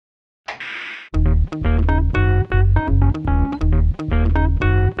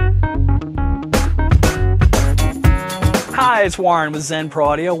Hi, it's Warren with Zen Pro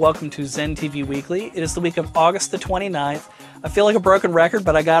Audio. Welcome to Zen-TV Weekly. It is the week of August the 29th. I feel like a broken record,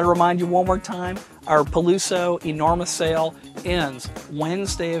 but I got to remind you one more time, our Peluso enormous sale ends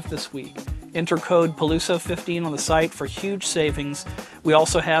Wednesday of this week. Enter code Peluso15 on the site for huge savings. We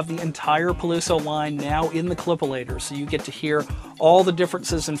also have the entire Peluso line now in the Clipolator, so you get to hear all the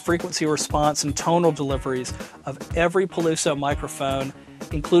differences in frequency response and tonal deliveries of every Peluso microphone,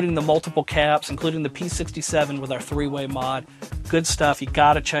 including the multiple caps, including the P67 with our three-way mod. Good stuff. You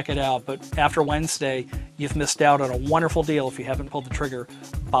got to check it out. But after Wednesday, you've missed out on a wonderful deal if you haven't pulled the trigger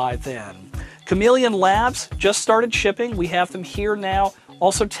by then. Chameleon Labs just started shipping. We have them here now,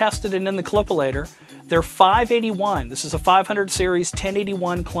 also tested and in the Clipolator. They're 581. This is a 500 series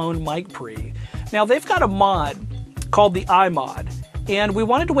 1081 clone mic pre. Now they've got a mod called the iMod, and we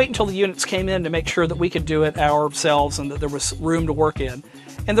wanted to wait until the units came in to make sure that we could do it ourselves and that there was room to work in.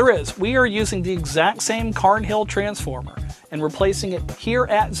 And there is. We are using the exact same Carnhill transformer and replacing it here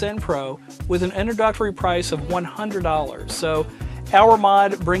at Zen Pro with an introductory price of $100. So our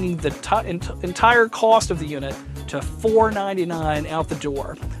mod bringing the entire cost of the unit to $499 out the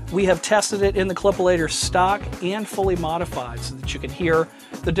door. We have tested it in the Clipolator stock and fully modified so that you can hear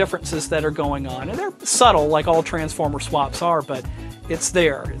the differences that are going on. And they're subtle like all transformer swaps are, but it's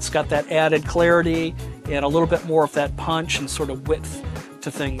there. It's got that added clarity and a little bit more of that punch and sort of width to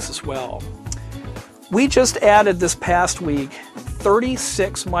things as well. We just added this past week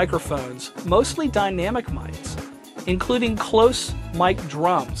 36 microphones, mostly dynamic mics, including close mic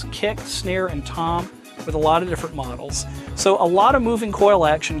drums, kick, snare, and tom, with a lot of different models. So a lot of moving coil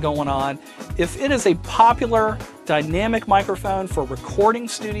action going on. If it is a popular dynamic microphone for recording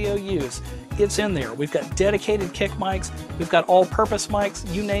studio use, it's in there. We've got dedicated kick mics, we've got all-purpose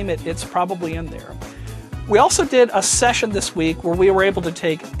mics, you name it, it's probably in there. We also did a session this week where we were able to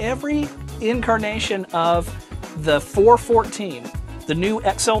take every incarnation of the 414, the new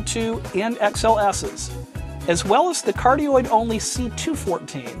XL2 and XLSs, as well as the cardioid-only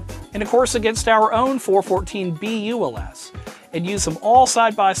C214, and of course against our own 414B ULS, and use them all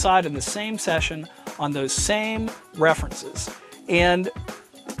side by side in the same session on those same references. And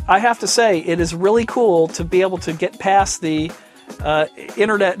I have to say, it is really cool to be able to get past the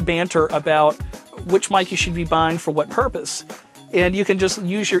internet banter about which mic you should be buying for what purpose. And you can just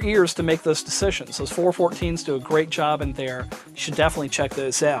use your ears to make those decisions. Those 414s do a great job in there. You should definitely check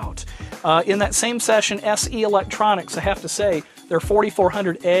those out. In that same session, SE Electronics, I have to say, their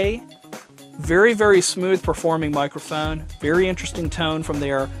 4400A, very, very smooth performing microphone, very interesting tone from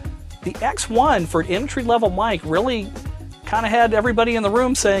there. The X1 for an entry-level mic really kind of had everybody in the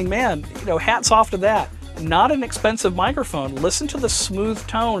room saying, man, you know, hats off to that. Not an expensive microphone. Listen to the smooth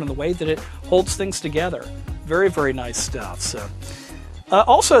tone and the way that it holds things together. Very, very nice stuff. So,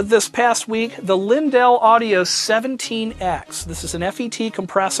 also this past week, the Lindell Audio 17X. This is an FET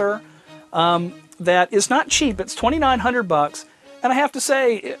compressor that is not cheap. It's $2,900. And I have to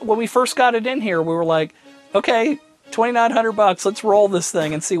say, when we first got it in here, we were like, okay, $2,900, let's roll this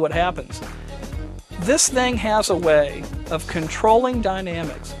thing and see what happens. This thing has a way of controlling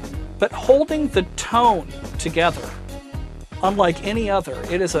dynamics, but holding the tone together, unlike any other.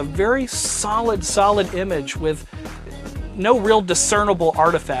 It is a very solid image with no real discernible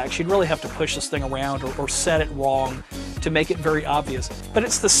artifacts. You'd really have to push this thing around or set it wrong to make it very obvious. But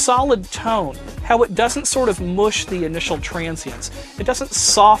it's the solid tone, how it doesn't sort of mush the initial transients. It doesn't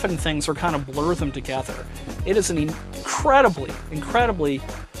soften things or kind of blur them together. It is an incredibly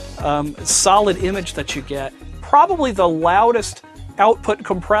solid image that you get. Probably the loudest output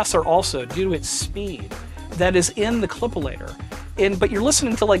compressor also, due to its speed, that is in the Clipolator. But you're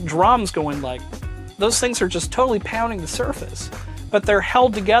listening to like drums going like, those things are just totally pounding the surface, but they're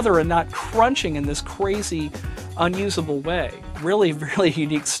held together and not crunching in this crazy, unusable way. Really, really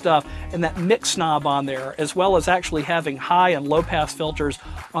unique stuff. And that mix knob on there, as well as actually having high and low pass filters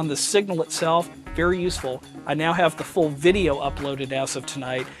on the signal itself, very useful. I now have the full video uploaded as of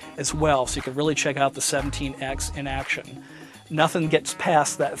tonight as well, so you can really check out the 17X in action. Nothing gets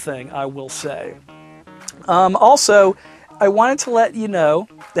past that thing, I will say. Also, I wanted to let you know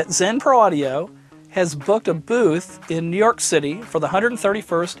that Zen Pro Audio has booked a booth in New York City for the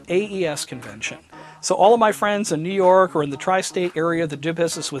 131st AES convention. So all of my friends in New York or in the tri-state area that do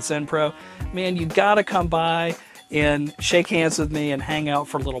business with Zen Pro, man, you gotta come by and shake hands with me and hang out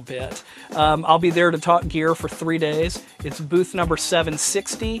for a little bit. I'll be there to talk gear for 3 days. It's booth number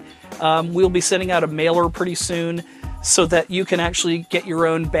 760. We'll be sending out a mailer pretty soon so that you can actually get your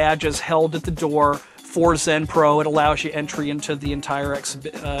own badges held at the door for Zen Pro. It allows you entry into the entire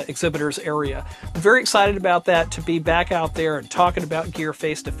exhibitors area. I'm very excited about that, to be back out there and talking about gear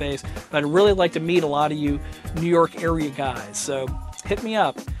face to face. But I'd really like to meet a lot of you New York area guys, so hit me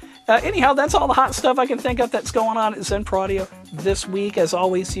up. Anyhow, that's all the hot stuff I can think of that's going on at Zen Pro Audio this week. As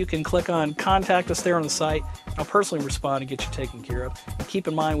always, you can click on Contact Us there on the site. I'll personally respond and get you taken care of. And keep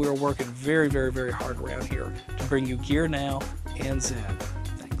in mind, we are working very, very, very hard around here to bring you gear now and Zen.